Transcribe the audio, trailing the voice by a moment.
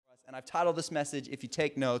And I've titled this message, if you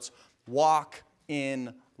take notes, Walk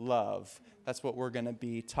in Love. That's what we're going to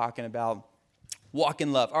be talking about. Walk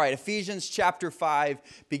in love. All right, Ephesians chapter 5,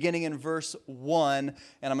 beginning in verse 1,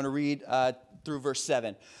 and I'm going to read through verse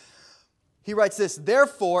 7. He writes this,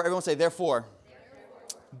 therefore, everyone say, therefore,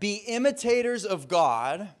 be imitators of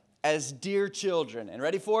God as dear children. And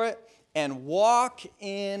ready for it? And walk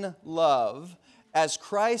in love as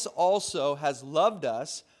Christ also has loved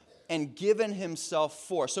us and given himself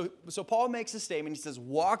for. So Paul makes a statement. He says,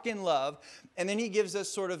 walk in love. And then he gives us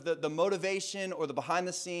sort of the motivation or the behind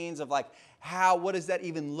the scenes of like, what does that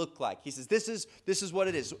even look like? He says, this is what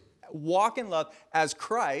it is. Walk in love as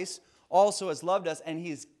Christ also has loved us, and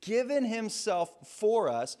he's given himself for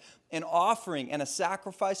us, an offering and a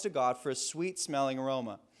sacrifice to God for a sweet-smelling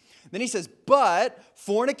aroma. Then he says, but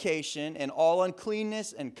fornication and all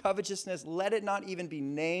uncleanness and covetousness, let it not even be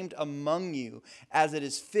named among you, as it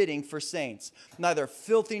is fitting for saints. Neither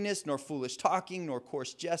filthiness, nor foolish talking, nor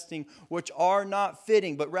coarse jesting, which are not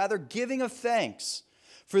fitting, but rather giving of thanks.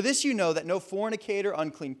 For this you know that no fornicator,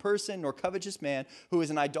 unclean person, nor covetous man who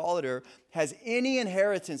is an idolater has any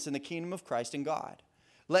inheritance in the kingdom of Christ and God.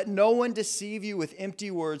 Let no one deceive you with empty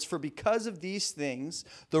words, for because of these things,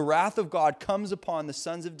 the wrath of God comes upon the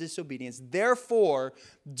sons of disobedience. Therefore,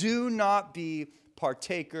 do not be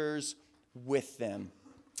partakers with them.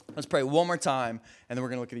 Let's pray one more time, and then we're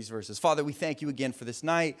going to look at these verses. Father, we thank you again for this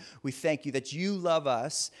night. We thank you that you love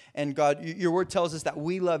us. And God, your word tells us that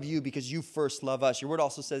we love you because you first love us. Your word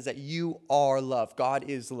also says that you are love. God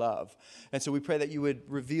is love. And so we pray that you would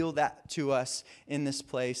reveal that to us in this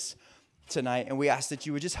place tonight. And we ask that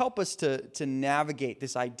you would just help us to navigate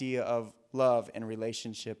this idea of love and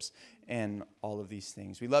relationships and all of these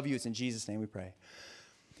things. We love you. It's in Jesus' name we pray.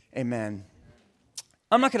 Amen.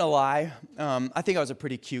 I'm not going to lie. I think I was a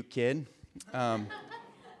pretty cute kid.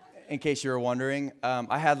 In case you were wondering,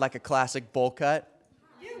 I had like a classic bowl cut.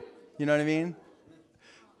 You know what I mean?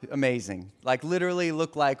 Amazing. Like literally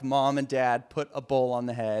looked like mom and dad put a bowl on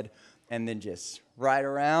the head and then just right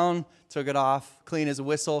around, took it off, clean as a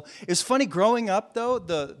whistle. It was funny growing up, though,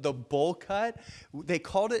 the bowl cut, they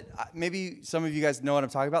called it, maybe some of you guys know what I'm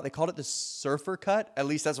talking about, they called it the surfer cut. At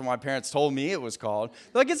least that's what my parents told me it was called.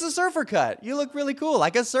 They're like, it's a surfer cut. You look really cool,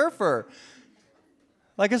 like a surfer.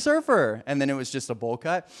 Like a surfer. And then it was just a bowl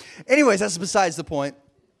cut. Anyways, that's besides the point.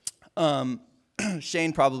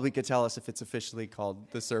 Shane probably could tell us if it's officially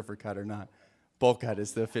called the surfer cut or not. Bowl cut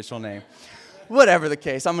is the official name. Whatever the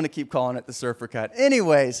case, I'm going to keep calling it the surfer cut.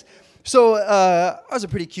 Anyways, so I was a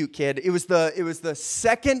pretty cute kid. It was the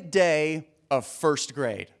second day of first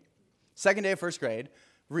grade. Second day of first grade,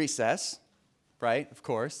 recess, right? Of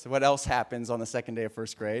course. What else happens on the second day of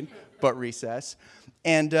first grade but recess?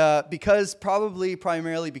 And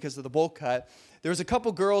primarily because of the bowl cut, there was a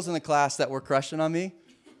couple girls in the class that were crushing on me.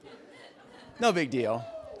 No big deal.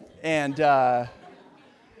 And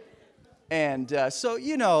so,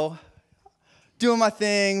 you know, doing my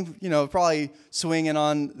thing, you know, probably swinging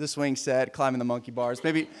on the swing set, climbing the monkey bars,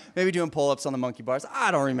 maybe doing pull-ups on the monkey bars. I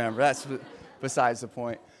don't remember. That's besides the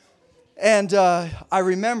point. And I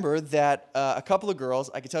remember that a couple of girls,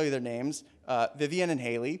 I can tell you their names, Vivian and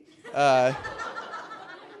Haley.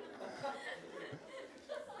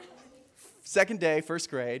 Second day, first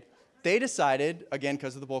grade, they decided, again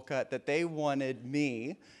because of the bowl cut, that they wanted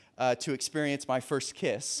me to experience my first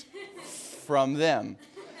kiss from them.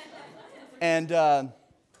 And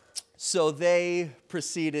so they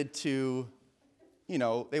proceeded to, you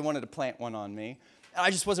know, they wanted to plant one on me. And I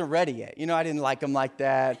just wasn't ready yet. You know, I didn't like them like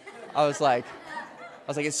that. I was like,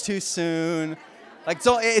 it's too soon. Like,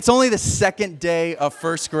 so it's only the second day of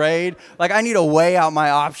first grade. Like, I need to weigh out my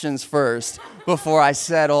options first before I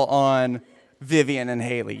settle on Vivian and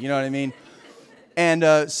Haley. You know what I mean?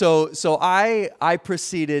 And so I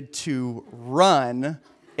proceeded to run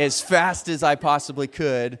as fast as I possibly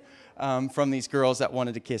could from these girls that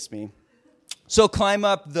wanted to kiss me. So climb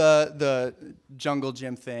up the jungle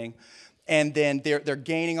gym thing, and then they're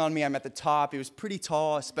gaining on me. I'm at the top. It was pretty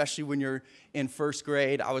tall, especially when you're in first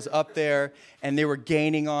grade. I was up there, and they were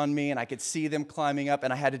gaining on me, and I could see them climbing up,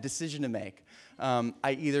 and I had a decision to make.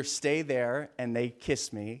 I either stay there, and they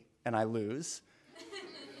kiss me, and I lose,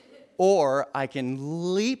 or I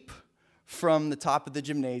can leap from the top of the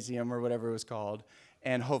gymnasium, or whatever it was called,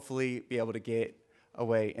 and hopefully be able to get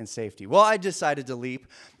away in safety. Well, I decided to leap,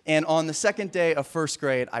 and on the second day of first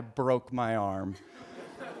grade, I broke my arm.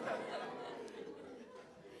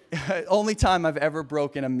 Only time I've ever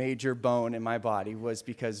broken a major bone in my body was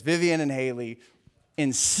because Vivian and Haley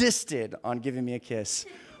insisted on giving me a kiss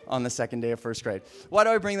on the second day of first grade. Why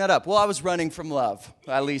do I bring that up? Well, I was running from love,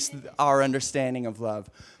 at least our understanding of love.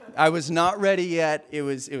 I was not ready yet. It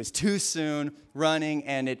was too soon running,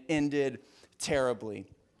 and it ended terribly.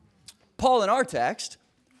 Paul in our text,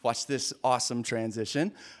 watch this awesome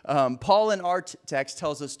transition. Paul in our text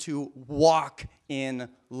tells us to walk in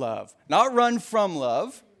love. Not run from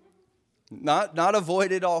love, not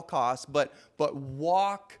avoid at all costs, but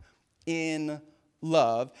walk in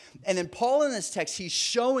love. And then Paul in this text, he's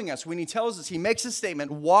showing us, when he tells us, he makes a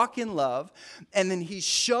statement, walk in love, and then he's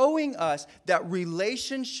showing us that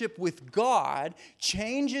relationship with God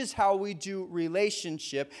changes how we do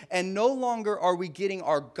relationship, and no longer are we getting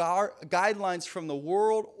our guidelines from the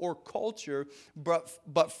world or culture,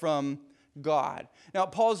 but from God. Now,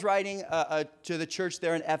 Paul's writing to the church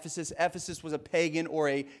there in Ephesus. Ephesus was a pagan or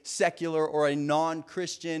a secular or a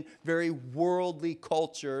non-Christian, very worldly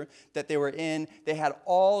culture that they were in. They had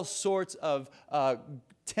all sorts of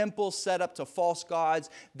temples set up to false gods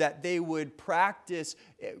that they would practice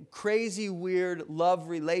crazy, weird love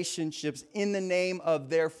relationships in the name of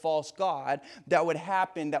their false god that would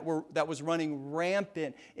happen, that was running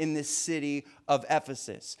rampant in this city of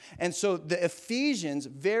Ephesus. And so the Ephesians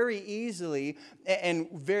very easily and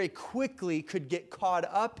very quickly could get caught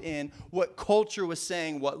up in what culture was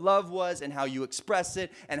saying, what love was, and how you express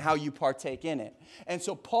it, and how you partake in it. And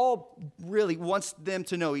so Paul really wants them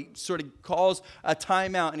to know. He sort of calls a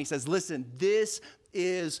timeout and he says, listen, this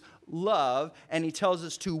is love, and he tells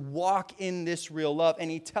us to walk in this real love, and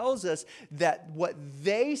he tells us that what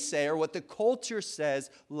they say or what the culture says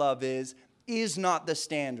love is not the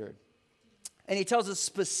standard. And he tells us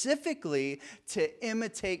specifically to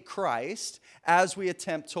imitate Christ as we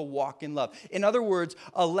attempt to walk in love. In other words,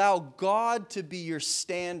 allow God to be your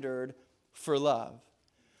standard for love.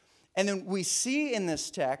 And then we see in this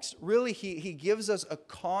text, really, he gives us a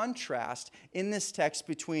contrast in this text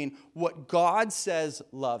between what God says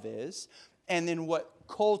love is and then what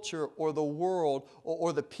culture or the world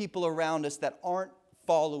or the people around us that aren't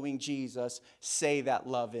following Jesus say that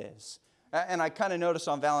love is. And I kind of notice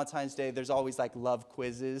on Valentine's Day, there's always like love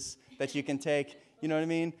quizzes that you can take. You know what I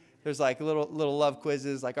mean? There's like little love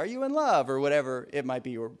quizzes, like, are you in love? Or whatever it might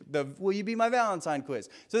be, or the will you be my Valentine quiz.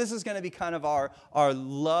 So this is going to be kind of our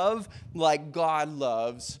love like God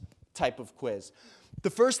loves type of quiz.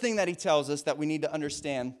 The first thing that he tells us that we need to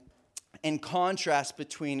understand in contrast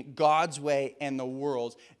between God's way and the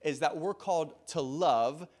world's is that we're called to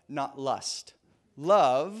love, not lust.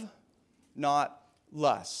 Love, not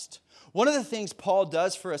lust. One of the things Paul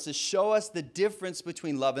does for us is show us the difference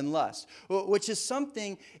between love and lust, which is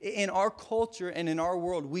something in our culture and in our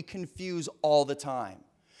world we confuse all the time.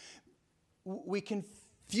 We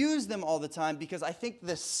confuse them all the time because I think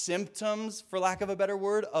the symptoms, for lack of a better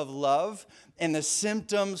word, of love and the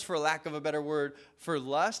symptoms, for lack of a better word, for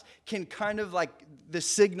lust can kind of like the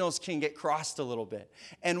signals can get crossed a little bit.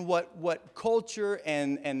 And what culture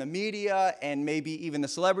and the media and maybe even the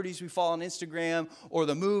celebrities we follow on Instagram or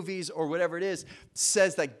the movies or whatever it is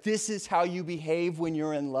says like this is how you behave when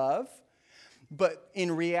you're in love. But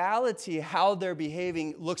in reality, how they're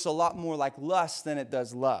behaving looks a lot more like lust than it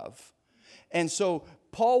does love. And so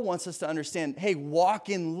Paul wants us to understand, hey, walk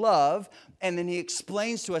in love, and then he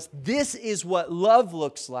explains to us, this is what love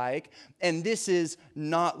looks like, and this is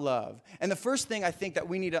not love. And the first thing I think that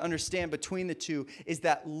we need to understand between the two is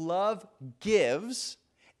that love gives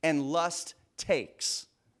and lust takes.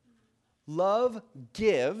 Love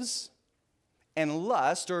gives and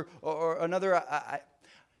lust, or another,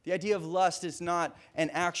 the idea of lust is not an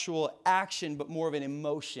actual action, but more of an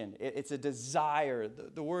emotion. It's a desire.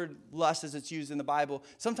 The word lust, as it's used in the Bible,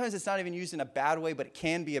 sometimes it's not even used in a bad way, but it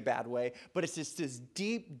can be a bad way. But it's just this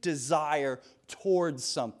deep desire towards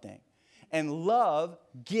something. And love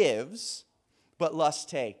gives, but lust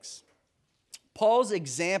takes. Paul's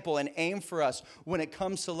example and aim for us when it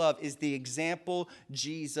comes to love is the example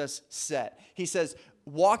Jesus set. He says,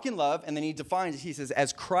 walk in love, and then he defines it. He says,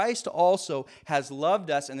 as Christ also has loved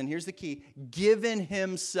us, and then here's the key, given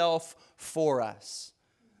himself for us.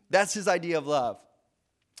 That's his idea of love.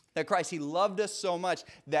 That Christ, he loved us so much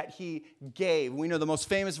that he gave. We know the most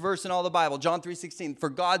famous verse in all the Bible, John 3:16. For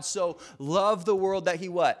God so loved the world that he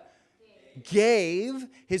what? Gave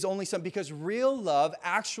his only son. Because real love,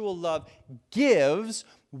 actual love, gives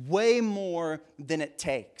way more than it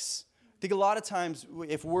takes. I think a lot of times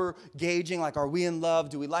if we're gauging, like, are we in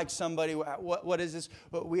love? Do we like somebody? What is this?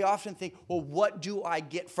 But we often think, well, what do I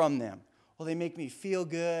get from them? Well, they make me feel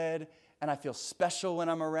good, and I feel special when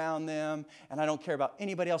I'm around them, and I don't care about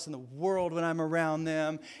anybody else in the world when I'm around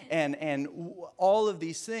them, and all of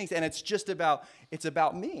these things. And it's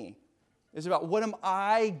about me. It's about what am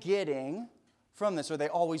I getting from this, or they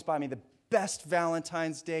always buy me the best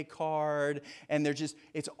Valentine's Day card, and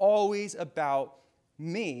it's always about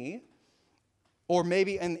me. Or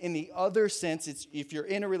maybe in the other sense, it's if you're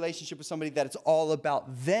in a relationship with somebody that it's all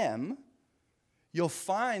about them, you'll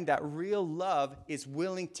find that real love is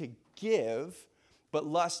willing to give, but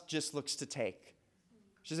lust just looks to take.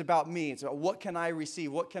 It's just about me. It's about what can I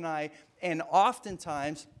receive? And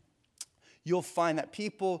oftentimes, you'll find that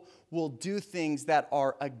people will do things that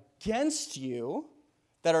are against you,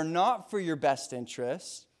 that are not for your best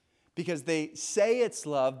interest, because they say it's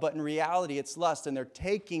love, but in reality it's lust, and they're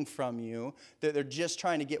taking from you. They're just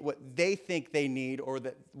trying to get what they think they need or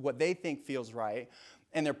what they think feels right,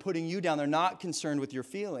 and they're putting you down. They're not concerned with your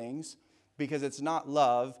feelings because it's not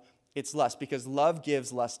love, it's lust, because love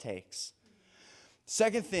gives, lust takes.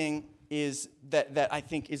 Second thing is that I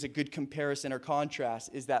think is a good comparison or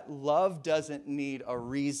contrast is that love doesn't need a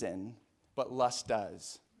reason, but lust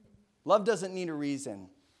does. Love doesn't need a reason.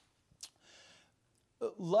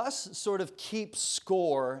 Lust sort of keeps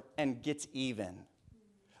score and gets even.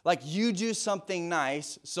 Like you do something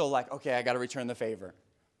nice, so like, okay, I got to return the favor.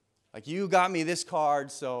 Like you got me this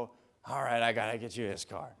card, so all right, I got to get you this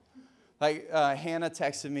card. Like Hannah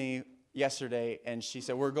texted me yesterday, and she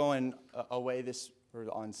said, we're going away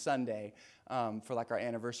on Sunday for like our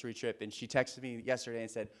anniversary trip, and she texted me yesterday and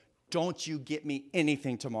said, don't you get me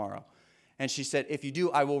anything tomorrow. And she said, if you do,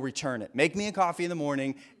 I will return it. Make me a coffee in the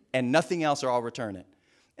morning and nothing else, or I'll return it.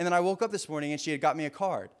 And then I woke up this morning and she had got me a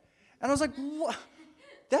card. And I was like, what?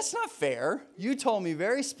 That's not fair. You told me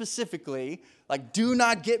very specifically, like, do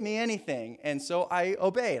not get me anything. And so I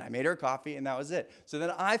obeyed. I made her a coffee, and that was it. So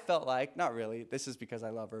then I felt like, not really, this is because I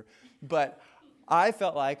love her, but I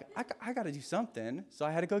felt like I got to do something. So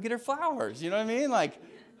I had to go get her flowers. You know what I mean? Like,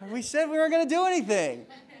 we said we weren't going to do anything.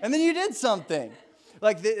 And then you did something.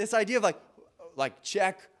 Like this idea of like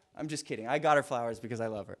check. I'm just kidding. I got her flowers because I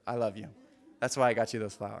love her. I love you. That's why I got you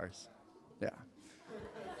those flowers. Yeah.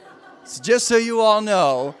 So just so you all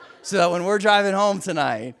know, so that when we're driving home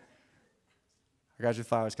tonight, I got you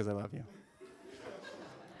flowers because I love you.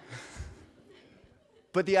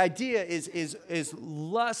 But the idea is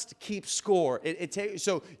lust keeps score.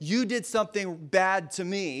 So you did something bad to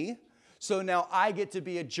me, so now I get to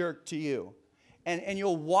be a jerk to you. And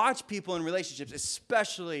you'll watch people in relationships,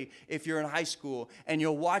 especially if you're in high school, and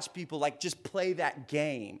you'll watch people like just play that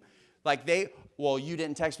game. Like you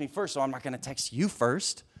didn't text me first, so I'm not going to text you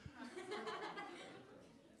first.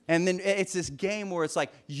 And then it's this game where it's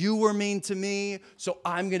like, you were mean to me, so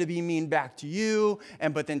I'm going to be mean back to you.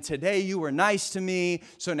 But then today you were nice to me,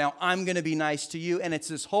 so now I'm going to be nice to you. And it's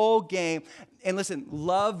this whole game. And listen,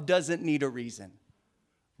 love doesn't need a reason.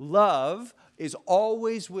 Love is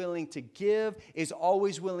always willing to give, is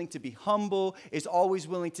always willing to be humble, is always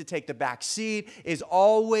willing to take the back seat, is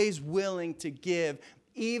always willing to give,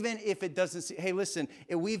 even if it doesn't seem, hey, listen,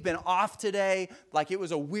 we've been off today, like it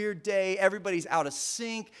was a weird day, everybody's out of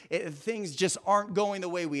sync, things just aren't going the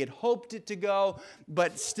way we had hoped it to go,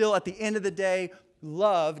 but still at the end of the day,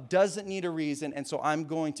 love doesn't need a reason, and so I'm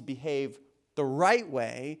going to behave the right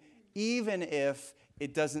way, even if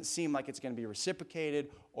it doesn't seem like it's going to be reciprocated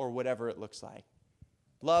or whatever it looks like.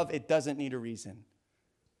 Love, it doesn't need a reason.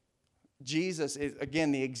 Jesus is,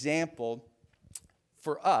 again, the example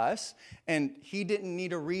for us, and he didn't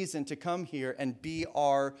need a reason to come here and be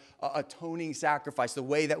our atoning sacrifice, the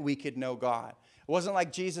way that we could know God. It wasn't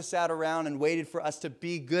like Jesus sat around and waited for us to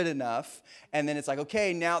be good enough, and then it's like,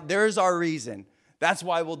 okay, now there's our reason. That's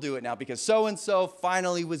why we'll do it now, because so-and-so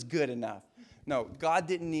finally was good enough. No, God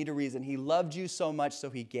didn't need a reason. He loved you so much, so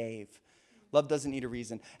he gave. Love doesn't need a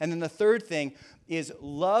reason. And then the third thing is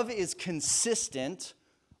love is consistent.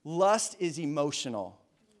 Lust is emotional.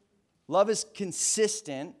 Love is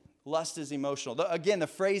consistent. Lust is emotional. Again, the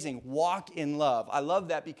phrasing, walk in love. I love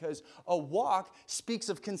that because a walk speaks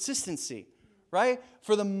of consistency, right?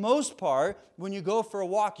 For the most part, when you go for a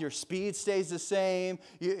walk, your speed stays the same.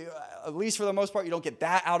 At least for the most part, you don't get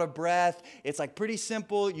that out of breath. It's like pretty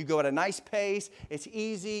simple. You go at a nice pace. It's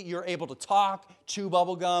easy. You're able to talk, chew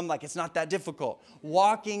bubble gum. Like it's not that difficult.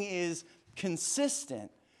 Walking is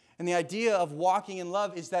consistent. And the idea of walking in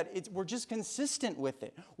love is that we're just consistent with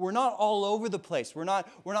it. We're not all over the place. We're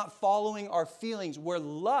not following our feelings, where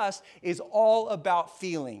lust is all about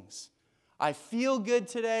feelings. I feel good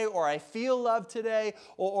today, or I feel love today,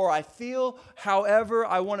 or I feel however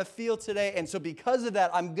I want to feel today. And so because of that,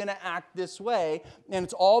 I'm going to act this way. And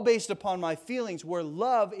it's all based upon my feelings, where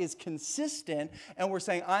love is consistent. And we're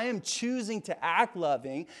saying, I am choosing to act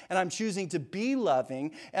loving, and I'm choosing to be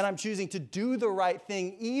loving, and I'm choosing to do the right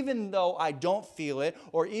thing, even though I don't feel it,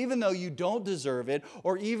 or even though you don't deserve it,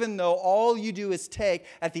 or even though all you do is take.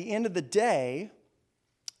 At the end of the day,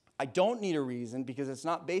 I don't need a reason, because it's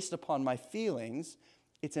not based upon my feelings.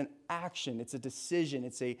 It's an action. It's a decision.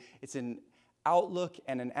 It's an outlook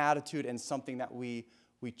and an attitude, and something that we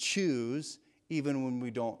choose even when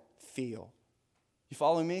we don't feel. You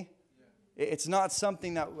follow me? Yeah. It's not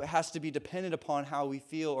something that has to be dependent upon how we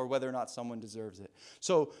feel or whether or not someone deserves it.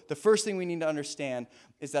 So the first thing we need to understand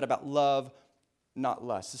is that about love, not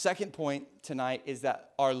lust. The second point tonight is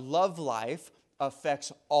that our love life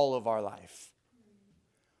affects all of our life.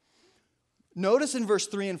 Notice in verse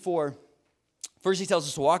 3 and 4, first he tells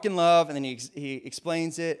us to walk in love, and then he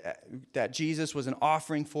explains it, that Jesus was an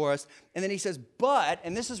offering for us. And then he says, but,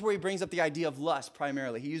 and this is where he brings up the idea of lust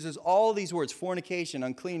primarily. He uses all these words: fornication,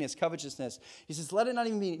 uncleanness, covetousness. He says, let it not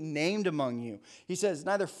even be named among you. He says,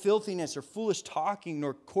 neither filthiness or foolish talking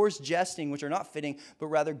nor coarse jesting, which are not fitting, but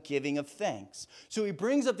rather giving of thanks. So he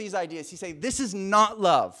brings up these ideas. He says, this is not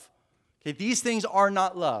love. Okay, these things are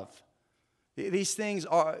not love. These things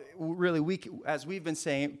are really, as we've been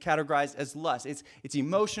saying, categorized as lust. It's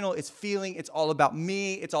emotional, it's feeling, it's all about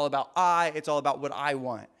me, it's all about it's all about what I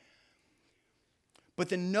want. But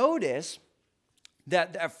then notice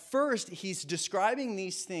that at first he's describing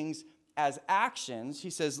these things as actions. He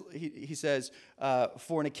says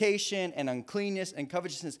fornication and uncleanness and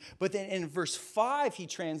covetousness. But then in verse 5 he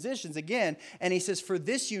transitions again, and he says, for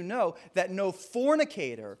this you know that no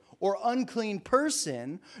fornicator or unclean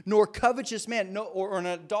person, nor covetous man, or an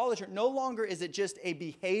idolater, no longer is it just a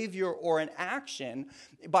behavior or an action.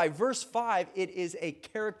 By verse 5, it is a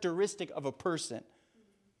characteristic of a person.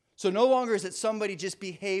 So no longer is it somebody just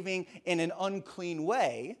behaving in an unclean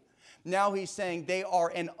way. Now he's saying they are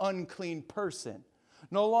an unclean person.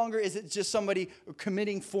 No longer is it just somebody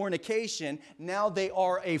committing fornication. Now they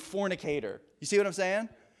are a fornicator. You see what I'm saying?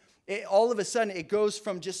 All of a sudden, it goes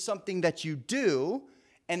from just something that you do,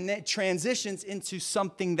 and then transitions into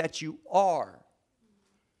something that you are.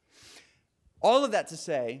 All of that to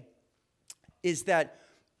say is that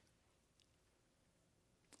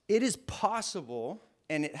it is possible,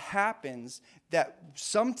 and it happens, that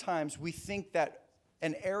sometimes we think that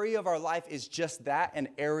an area of our life is just that, an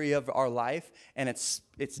area of our life, and it's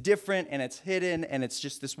different, and it's hidden, and it's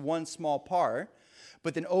just this one small part.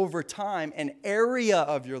 But then over time, an area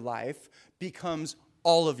of your life becomes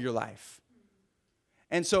all of your life.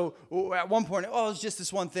 And so at one point, it's just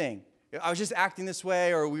this one thing. I was just acting this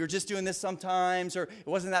way, or we were just doing this sometimes, or it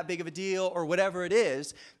wasn't that big of a deal, or whatever it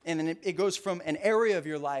is. And then it goes from an area of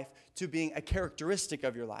your life to being a characteristic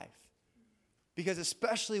of your life. Because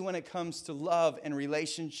especially when it comes to love and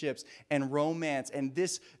relationships and romance and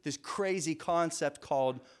this crazy concept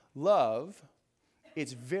called love,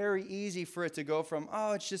 it's very easy for it to go from,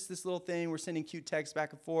 it's just this little thing, we're sending cute texts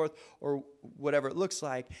back and forth, or whatever it looks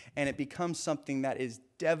like, and it becomes something that is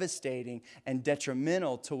devastating and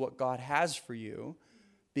detrimental to what God has for you,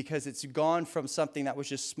 because it's gone from something that was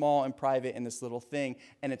just small and private in this little thing,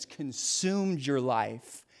 and it's consumed your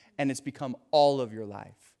life, and it's become all of your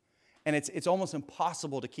life. And it's almost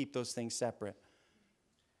impossible to keep those things separate.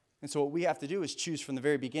 And so what we have to do is choose from the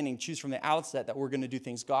very beginning, choose from the outset that we're going to do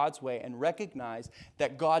things God's way, and recognize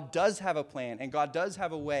that God does have a plan, and God does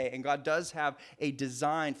have a way, and God does have a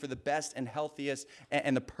design for the best and healthiest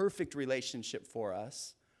and the perfect relationship for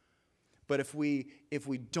us. But if we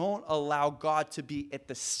don't allow God to be at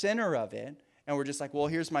the center of it, and we're just like, well,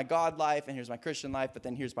 here's my God life, and here's my Christian life, but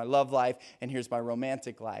then here's my love life, and here's my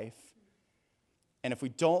romantic life. And if we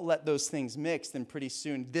don't let those things mix, then pretty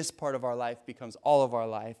soon this part of our life becomes all of our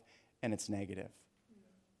life, and it's negative.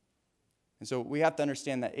 And so we have to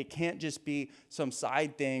understand that it can't just be some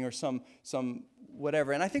side thing or some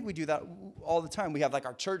whatever. And I think we do that all the time. We have like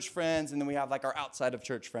our church friends, and then we have like our outside of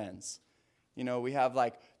church friends. You know, we have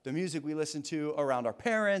like the music we listen to around our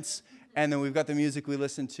parents, and then we've got the music we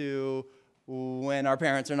listen to when our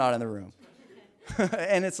parents are not in the room.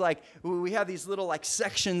 And it's like we have these little like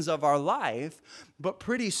sections of our life, but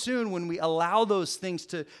pretty soon when we allow those things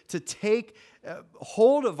to take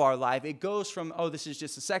hold of our life, it goes from, this is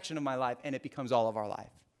just a section of my life, and it becomes all of our life.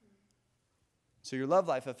 So your love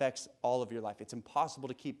life affects all of your life. It's impossible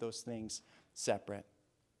to keep those things separate.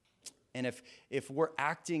 And if we're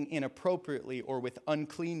acting inappropriately or with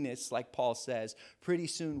uncleanness, like Paul says, pretty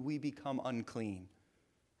soon we become unclean.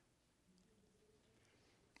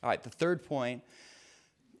 All right, the third point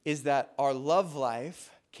is that our love life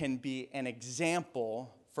can be an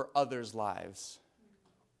example for others' lives.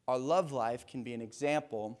 Our love life can be an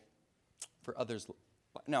example for others.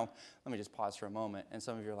 Now, let me just pause for a moment. And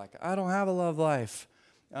some of you are like, I don't have a love life.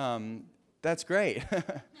 That's great.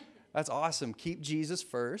 That's awesome. Keep Jesus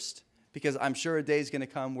first, because I'm sure a day is going to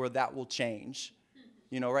come where that will change.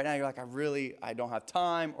 You know, right now you're like, I don't have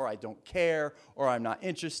time, or I don't care, or I'm not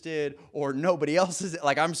interested, or nobody else is,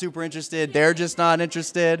 like, I'm super interested, they're just not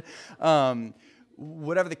interested.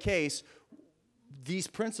 Whatever the case, these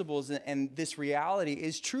principles and this reality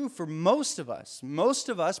is true for most of us. Most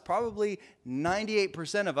of us, probably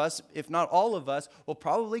 98% of us, if not all of us, will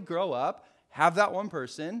probably grow up, have that one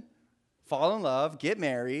person, fall in love, get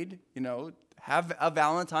married, have a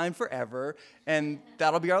Valentine forever, and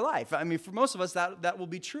that'll be our life. I mean, for most of us, that will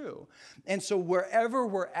be true. And so wherever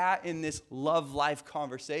we're at in this love life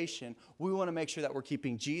conversation, we want to make sure that we're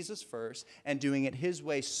keeping Jesus first and doing it his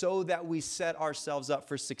way so that we set ourselves up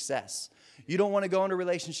for success. You don't want to go into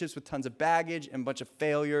relationships with tons of baggage and a bunch of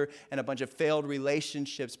failure and a bunch of failed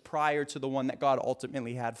relationships prior to the one that God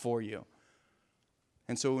ultimately had for you.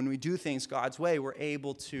 And so when we do things God's way, we're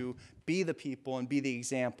able to be the people and be the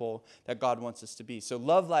example that God wants us to be. So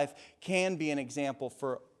love life can be an example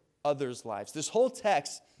for others' lives. This whole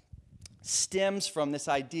text stems from this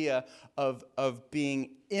idea of being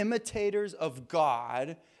imitators of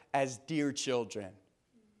God as dear children.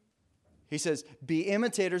 He says, be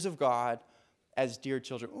imitators of God as dear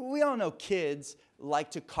children. We all know kids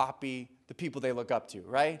like to copy the people they look up to,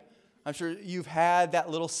 right? I'm sure you've had that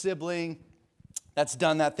little sibling that's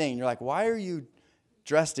done that thing. You're like, why are you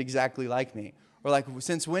dressed exactly like me? Or like,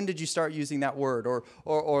 since when did you start using that word?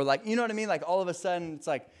 Or like, you know what I mean? Like all of a sudden, it's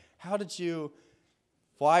like,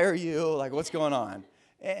 why are you, like, what's going on?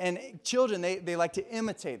 And children, they like to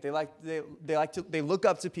imitate. They look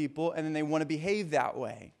up to people, and then they want to behave that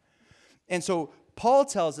way. And so Paul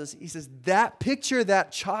tells us, he says, picture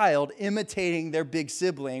that child imitating their big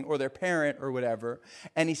sibling or their parent or whatever.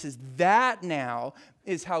 And he says, that now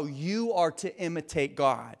is how you are to imitate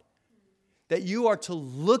God. That you are to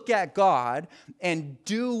look at God and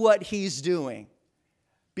do what he's doing.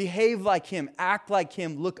 Behave like him, act like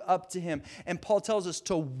him, look up to him. And Paul tells us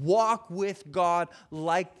to walk with God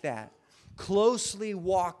like that. Closely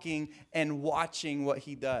walking and watching what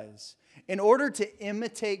he does. In order to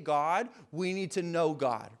imitate God, we need to know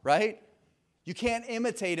God, right? You can't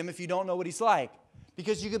imitate him if you don't know what he's like.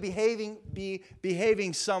 Because you could be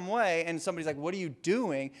behaving some way, and somebody's like, what are you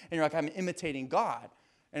doing? And you're like, I'm imitating God.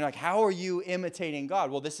 And you're like, how are you imitating God?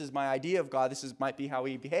 Well, this is my idea of God. Might be how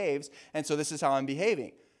he behaves, and so this is how I'm behaving.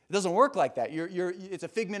 It doesn't work like that. It's a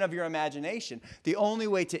figment of your imagination. The only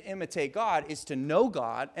way to imitate God is to know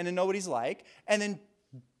God and to know what he's like, and then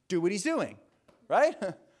do what he's doing, right?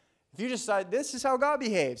 If you just decide, this is how God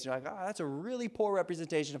behaves, you're like, that's a really poor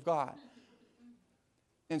representation of God.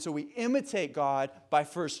 And so we imitate God by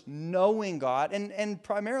first knowing God. And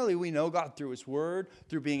primarily we know God through his word,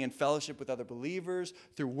 through being in fellowship with other believers,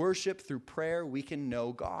 through worship, through prayer, we can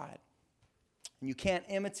know God. And you can't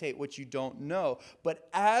imitate what you don't know. But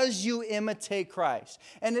as you imitate Christ,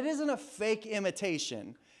 and it isn't a fake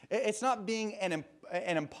imitation. It's not being an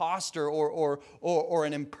imposter or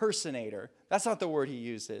an impersonator. That's not the word he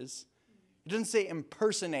uses. It doesn't say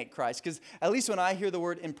impersonate Christ, because at least when I hear the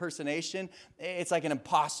word impersonation, it's like an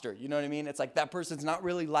imposter. You know what I mean? It's like that person's not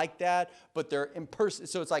really like that, but they're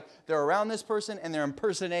so it's like they're around this person and they're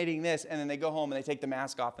impersonating this, and then they go home and they take the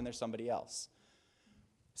mask off and they're somebody else.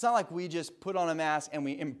 It's not like we just put on a mask and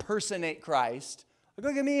we impersonate Christ. Like,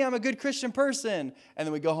 look at me, I'm a good Christian person. And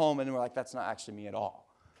then we go home and we're like, that's not actually me at all.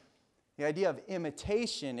 The idea of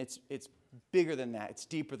imitation, it's bigger than that. It's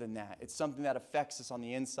deeper than that. It's something that affects us on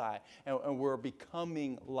the inside. And we're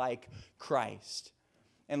becoming like Christ.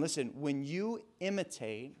 And listen, when you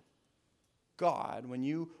imitate God, when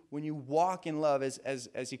you walk in love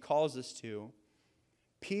as he calls us to,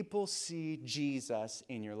 people see Jesus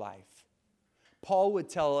in your life. Paul would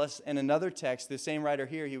tell us in another text, the same writer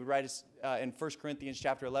here, he would write us in 1 Corinthians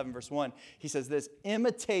chapter 11, verse 1. He says this,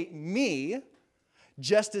 imitate me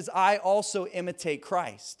just as I also imitate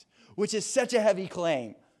Christ, which is such a heavy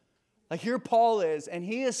claim. Like here Paul is, and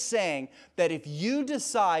he is saying that if you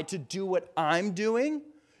decide to do what I'm doing,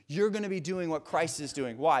 you're going to be doing what Christ is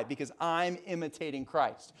doing. Why? Because I'm imitating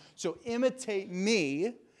Christ. So imitate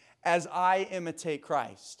me as I imitate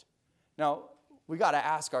Christ. Now, we got to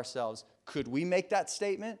ask ourselves, could we make that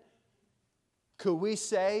statement? Could we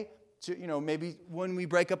say, maybe when we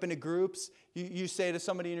break up into groups, you say to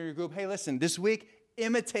somebody in your group, hey, listen, this week,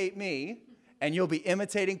 imitate me, and you'll be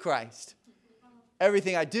imitating Christ.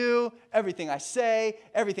 Everything I do, everything I say,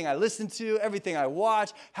 everything I listen to, everything I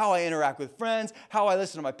watch, how I interact with friends, how I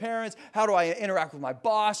listen to my parents, how do I interact with my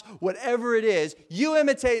boss, whatever it is, you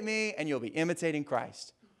imitate me and you'll be imitating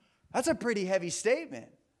Christ. That's a pretty heavy statement.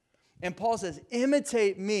 And Paul says,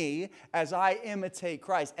 imitate me as I imitate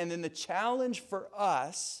Christ. And then the challenge for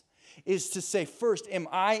us is to say, first, am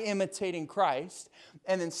I imitating Christ?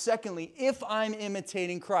 And then secondly, if I'm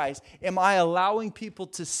imitating Christ, am I allowing people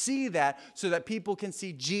to see that so that people can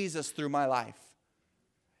see Jesus through my life?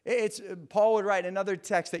 Paul would write in another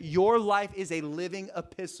text that your life is a living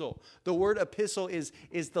epistle. The word epistle is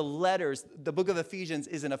the letters. The book of Ephesians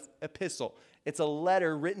is an epistle. It's a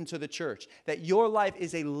letter written to the church. That your life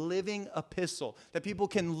is a living epistle. That people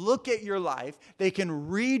can look at your life, they can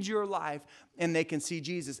read your life, and they can see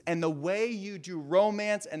Jesus. And the way you do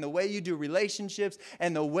romance and the way you do relationships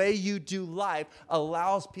and the way you do life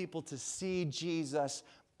allows people to see Jesus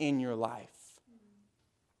in your life.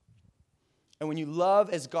 And when you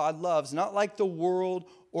love as God loves, not like the world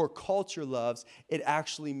or culture loves, it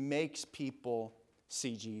actually makes people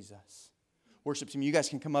see Jesus. Worship team, you guys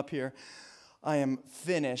can come up here. I am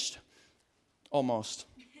finished, almost.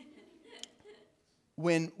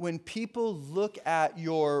 When people look at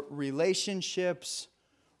your relationships,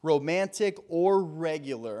 romantic or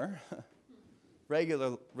regular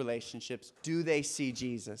relationships, do they see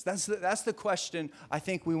Jesus? That's the question I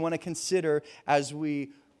think we want to consider as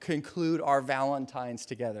we conclude our Valentines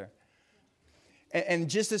together. And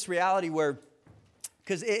just this reality where,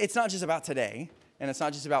 because it's not just about today, and it's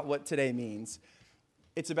not just about what today means.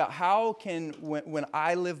 It's about how can, when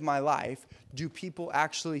I live my life, do people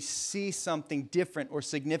actually see something different or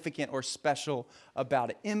significant or special about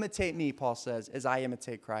it? Imitate me, Paul says, as I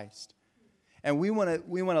imitate Christ. And we want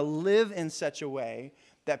to live in such a way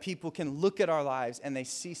that people can look at our lives and they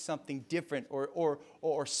see something different or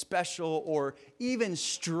special or even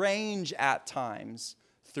strange at times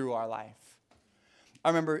through our life. I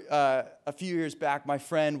remember a few years back, my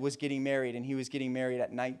friend was getting married, and he was getting married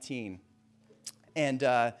at 19. And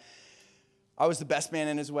I was the best man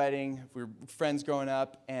in his wedding. We were friends growing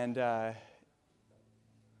up, and I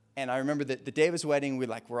remember that the day of his wedding,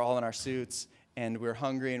 we're all in our suits, and we were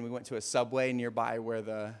hungry, and we went to a Subway nearby where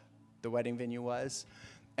the wedding venue was.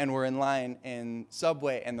 And we're in line in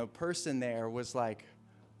Subway, and the person there was like,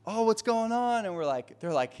 "Oh, what's going on?" And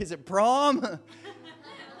they're like, "Is it prom?"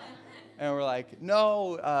 And we're like,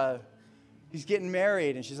 "No, he's getting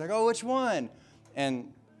married." And she's like, "Oh, which one?"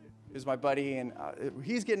 And it was my buddy, and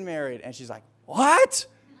he's getting married. And she's like, "What?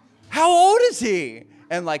 How old is he?"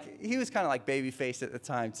 And he was kind of like baby-faced at the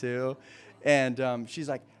time too. And she's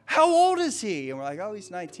like, "How old is he?" And we're like, "Oh, he's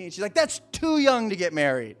 19. She's like, "That's too young to get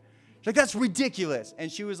married." She's like, "That's ridiculous."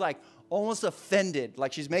 And she was like almost offended,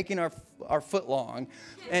 like she's making our foot long.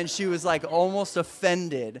 And she was like almost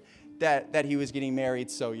offended that he was getting married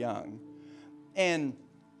so young. And,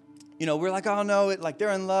 we're like, "Oh no, they're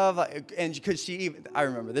in love." And because I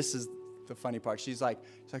remember, this is the funny part. She's like,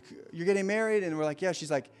 "You're getting married?" And we're like, "Yeah." She's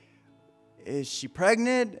like, "Is she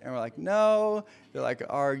pregnant?" And we're like, "No." They're like,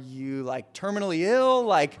 "Are you terminally ill?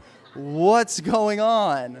 What's going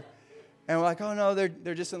on?" And we're like, "Oh no,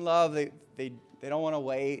 they're just in love. They don't want to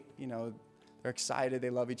wait. They're excited. They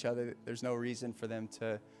love each other. There's no reason for them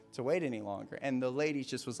to wait any longer." And the lady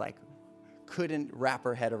just was couldn't wrap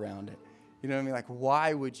her head around it. You know what I mean?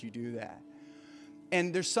 Why would you do that?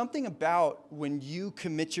 And there's something about when you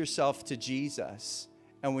commit yourself to Jesus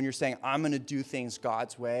and when you're saying, "I'm going to do things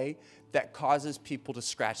God's way," that causes people to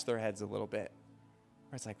scratch their heads a little bit.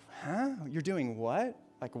 Where it's like, "Huh? You're doing what?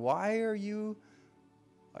 Why are you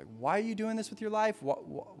doing this with your life?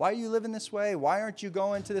 Why are you living this way? Why aren't you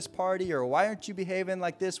going to this party? Or why aren't you behaving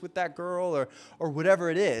like this with that girl?" Or whatever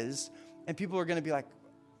it is. And people are going to be like,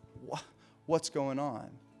 "What's going on?"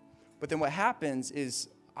 But then what happens is,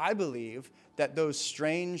 I believe that those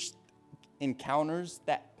strange encounters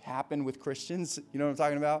that happen with Christians, you know what I'm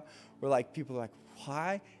talking about? Where people are like,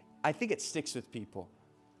 "Why?" I think it sticks with people.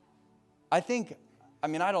 I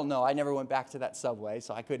don't know. I never went back to that Subway,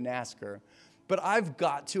 so I couldn't ask her. But I've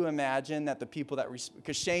got to imagine that the people that,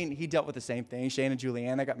 because Shane, he dealt with the same thing. Shane and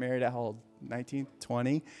Juliana got married at how old? 19,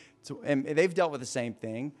 20? So, and they've dealt with the same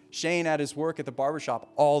thing. Shane at his work at the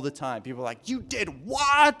barbershop all the time. People are like, "You did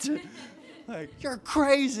what?" "You're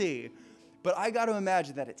crazy." But I got to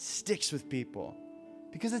imagine that it sticks with people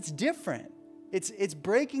because it's different. It's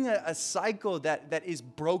breaking a cycle that is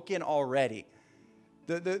broken already.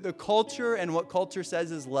 The culture and what culture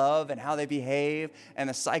says is love and how they behave and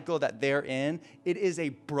the cycle that they're in, it is a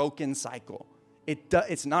broken cycle.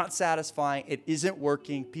 It's not satisfying. It isn't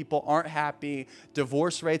working. People aren't happy.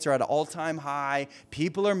 Divorce rates are at an all-time high.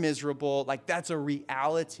 People are miserable. Like, that's a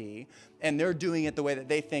reality. And they're doing it the way that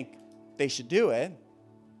they think they should do it.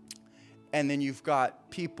 And then you've got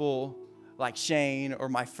people like Shane or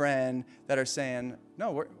my friend that are saying,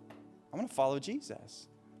 no, I'm going to follow Jesus.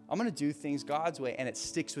 I'm going to do things God's way. And it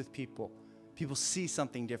sticks with people. People see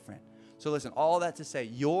something different. So listen, all that to say,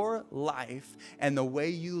 your life and the way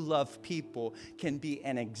you love people can be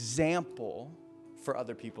an example for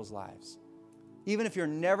other people's lives. Even if you're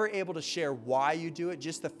never able to share why you do it,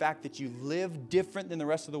 just the fact that you live different than the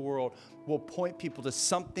rest of the world will point people to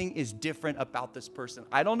something is different about this person.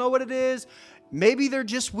 I don't know what it is. Maybe they're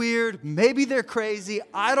just weird. Maybe they're crazy.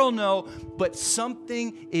 I don't know. But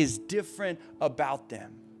something is different about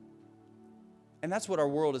them. And that's what our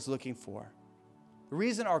world is looking for. The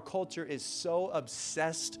reason our culture is so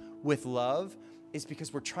obsessed with love is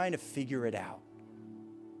because we're trying to figure it out.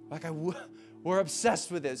 We're obsessed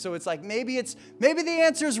with it. So it's like maybe the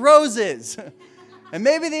answer is roses. And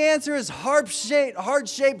maybe the answer is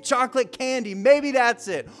heart-shaped chocolate candy. Maybe that's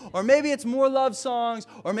it. Or maybe it's more love songs.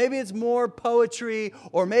 Or maybe it's more poetry.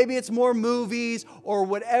 Or maybe it's more movies. Or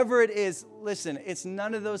whatever it is. Listen, it's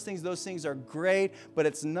none of those things. Those things are great, but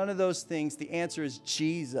it's none of those things. The answer is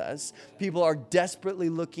Jesus. People are desperately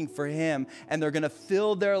looking for him, and they're going to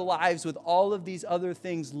fill their lives with all of these other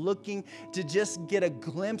things, looking to just get a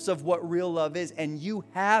glimpse of what real love is. And you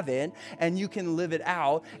have it, and you can live it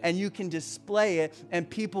out, and you can display it, and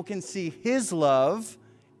people can see his love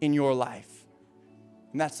in your life.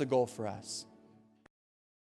 And that's the goal for us.